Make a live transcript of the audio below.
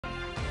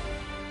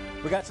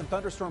We got some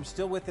thunderstorms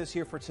still with us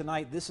here for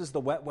tonight. This is the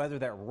wet weather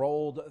that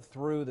rolled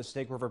through the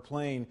Snake River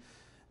Plain,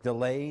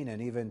 delaying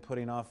and even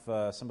putting off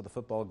some of the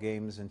football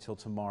games until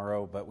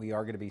tomorrow. But we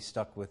are going to be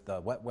stuck with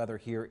wet weather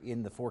here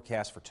in the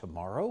forecast for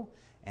tomorrow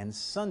and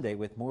Sunday,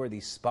 with more of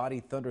these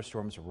spotty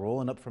thunderstorms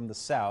rolling up from the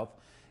south.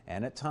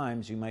 And at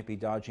times you might be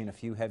dodging a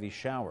few heavy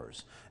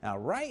showers. Now,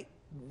 right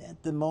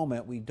at the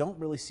moment, we don't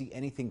really see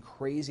anything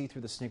crazy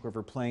through the Snake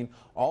River Plain.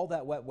 All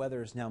that wet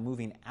weather is now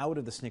moving out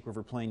of the Snake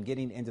River Plain,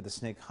 getting into the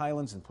Snake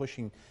Highlands and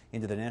pushing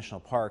into the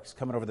national parks,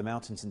 coming over the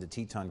mountains into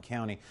Teton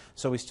County.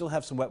 So we still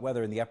have some wet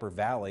weather in the upper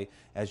valley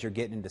as you're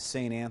getting into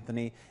St.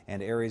 Anthony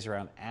and areas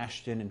around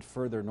Ashton and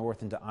further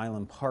north into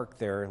Island Park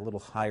there, a little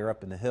higher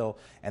up in the hill.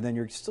 And then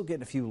you're still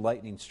getting a few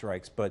lightning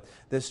strikes, but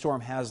this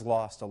storm has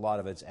lost a lot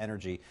of its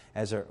energy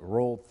as it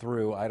rolled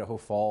through Idaho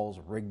Falls,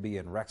 Rigby,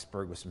 and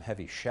Rexburg with some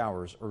heavy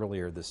showers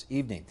earlier this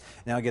evening.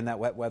 Now again, that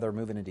wet weather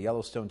moving into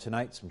Yellowstone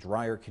tonight, some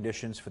drier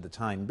conditions for the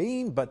time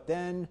being, but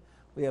then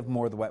we have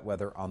more of the wet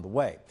weather on the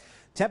way.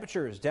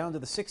 Temperatures down to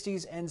the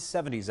 60s and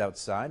 70s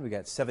outside. We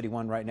got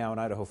 71 right now in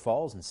Idaho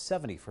Falls and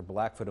 70 for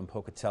Blackfoot and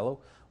Pocatello.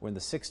 We're in the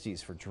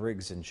 60s for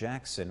Driggs and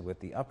Jackson, with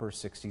the upper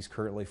 60s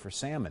currently for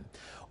Salmon.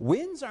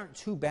 Winds aren't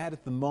too bad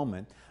at the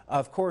moment.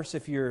 Of course,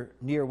 if you're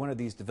near one of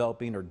these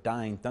developing or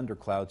dying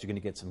thunderclouds, you're going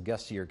to get some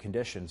gustier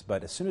conditions.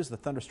 But as soon as the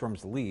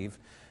thunderstorms leave,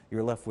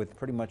 you're left with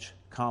pretty much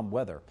calm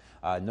weather.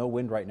 No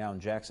wind right now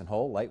in Jackson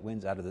Hole. Light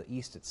winds out of the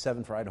east at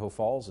 7 for Idaho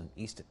Falls and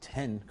east at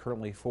 10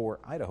 currently for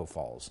Idaho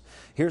Falls.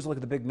 Here's a look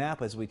at the big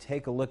map as we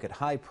take a look at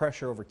high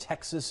pressure over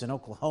Texas and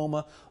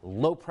Oklahoma,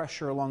 low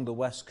pressure along the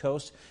west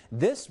coast.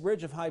 This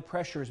ridge of high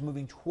pressure is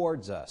moving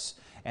towards us,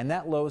 and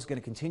that low is going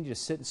to continue to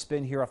sit and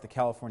spin here off the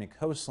California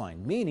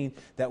coastline, meaning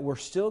that we're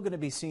still going to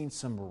be seeing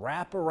some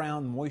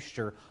wraparound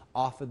moisture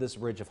off of this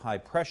ridge of high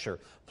pressure.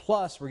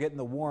 Plus, we're getting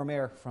the warm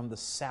air from the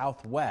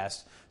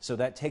southwest, so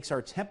that takes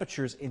our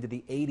temperatures into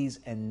the 80s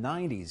and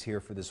 90s here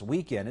for this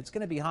weekend. It's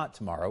going to be hot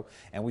tomorrow,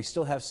 and we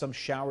still have some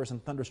showers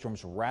and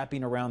thunderstorms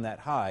wrapping around that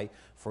high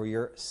for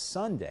your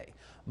Sunday.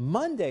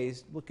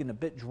 Monday's looking a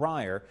bit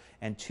drier,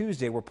 and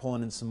Tuesday we're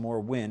pulling in some more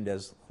wind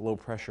as low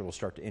pressure will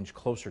start to inch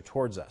closer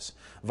towards us.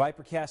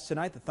 Vipercast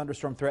tonight, the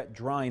thunderstorm threat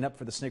drying up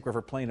for the Snake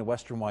River Plain in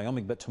western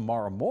Wyoming, but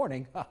tomorrow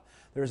morning,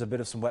 there's a bit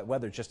of some wet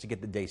weather just to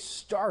get the day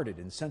started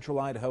in central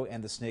Idaho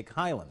and the Snake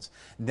Highlands.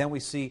 And then we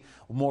see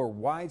more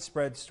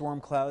widespread storm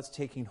clouds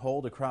taking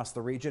hold across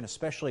the region,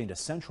 especially into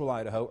central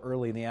Idaho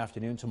early in the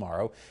afternoon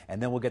tomorrow.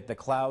 And then we'll get the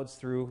clouds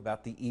through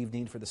about the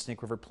evening for the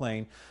Snake River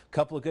Plain. A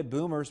couple of good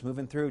boomers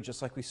moving through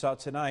just like we saw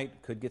tonight.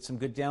 Could get some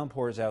good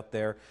downpours out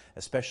there,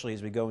 especially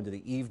as we go into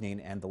the evening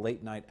and the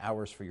late night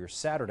hours for your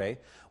Saturday.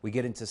 We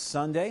get into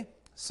Sunday.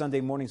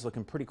 Sunday morning's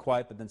looking pretty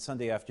quiet, but then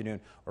Sunday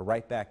afternoon, we're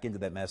right back into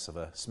that mess of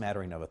a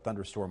smattering of a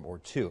thunderstorm or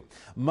two.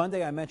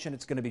 Monday, I mentioned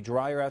it's going to be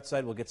drier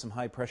outside. We'll get some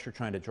high pressure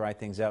trying to dry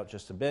things out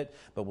just a bit,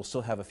 but we'll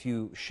still have a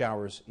few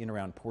showers in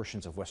around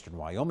portions of western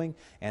Wyoming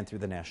and through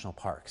the national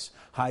parks.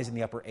 Highs in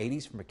the upper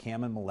 80s for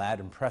McCammon, Malad,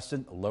 and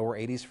Preston. Lower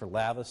 80s for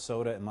Lava,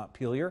 Soda, and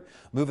Montpelier.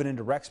 Moving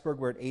into Rexburg,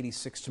 we're at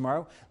 86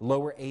 tomorrow.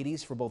 Lower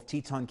 80s for both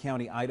Teton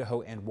County,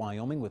 Idaho, and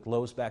Wyoming, with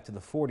lows back to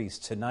the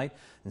 40s tonight,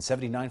 and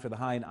 79 for the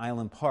high in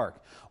Island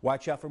Park.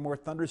 Watch out for more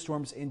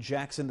thunderstorms in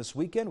Jackson this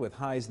weekend, with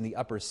highs in the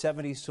upper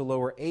 70s to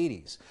lower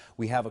 80s.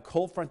 We have a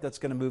cold front that's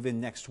going to move in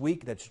next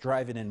week that's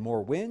driving in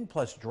more wind,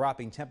 plus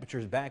dropping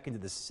temperatures back into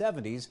the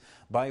 70s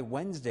by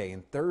Wednesday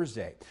and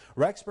Thursday.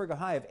 Rexburg, a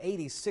high of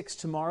 86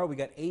 tomorrow. We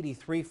got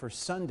 83 for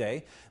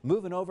Sunday.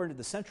 Moving over into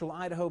the central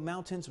Idaho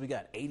mountains, we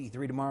got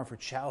 83 tomorrow for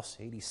Chouse,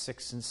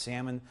 86 in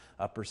Salmon,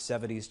 upper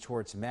 70s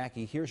towards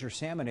Mackey. Here's your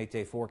Salmon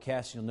 8-day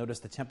forecast. You'll notice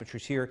the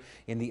temperatures here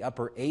in the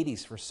upper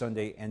 80s for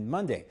Sunday and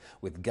Monday,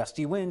 with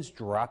gusty winds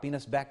dropping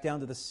us back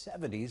down to the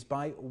 70s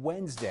by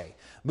Wednesday.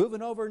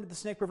 Moving over into the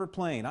Snake River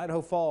Plain,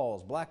 Idaho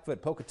Falls,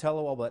 Blackfoot,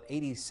 Pocatello, all about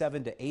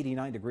 87 to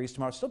 89 degrees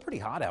tomorrow. Still pretty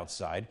hot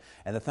outside,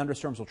 and the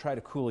thunderstorms will try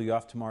to cool you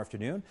off tomorrow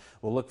afternoon.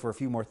 We'll look for a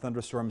few more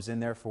thunderstorms in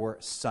there for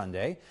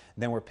Sunday.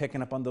 Then we're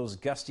picking up on those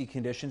gusty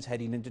conditions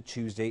heading into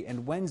Tuesday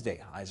and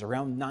Wednesday. Highs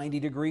around 90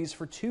 degrees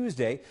for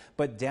Tuesday,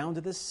 but down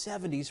to the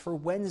 70s for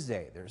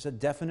Wednesday. There's a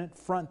definite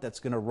front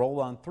that's going to roll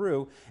on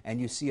through, and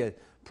you see a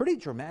pretty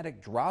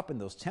dramatic drop in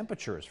those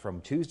temperatures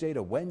from Tuesday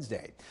to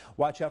Wednesday.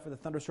 Watch out for the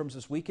thunderstorms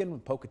this weekend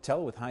with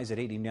Pocatello, with highs at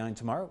 89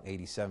 tomorrow,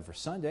 87 for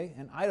Sunday.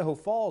 And Idaho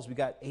Falls, we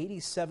got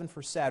 87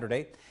 for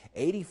Saturday,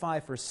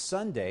 85 for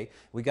Sunday.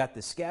 We got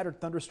the scattered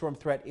thunderstorm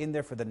threat in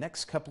there for the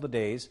next couple of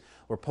days.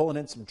 We're pulling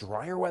in some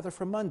drier weather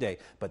for Monday,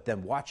 but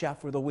then watch out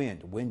for the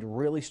wind. Wind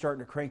really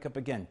starting to crank up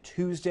again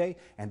Tuesday,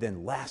 and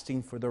then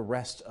lasting for the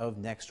rest of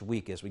next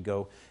week as we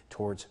go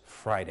towards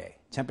Friday.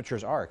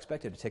 Temperatures are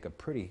expected to take a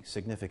pretty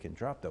significant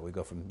drop, though. We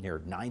go from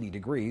near 90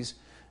 degrees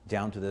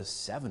down to the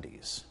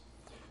 70s.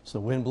 So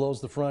the wind blows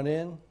the front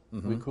in,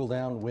 we cool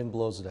down, the wind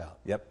blows it out.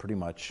 Yep, pretty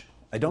much.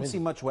 I don't see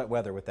much wet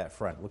weather with that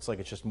front. Looks like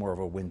it's just more of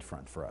a wind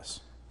front for us.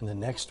 And the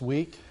next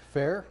week,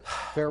 fair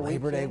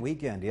Labor Day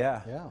weekend,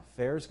 yeah. Yeah.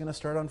 Fair's going to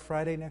start on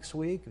Friday next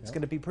week. It's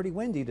going to be pretty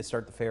windy to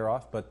start the fair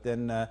off, but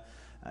then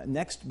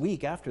next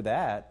week after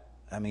that,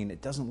 I mean,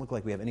 it doesn't look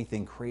like we have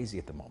anything crazy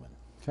at the moment.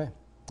 Okay.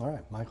 All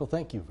right, Michael,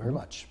 thank you very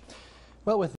much. Well, with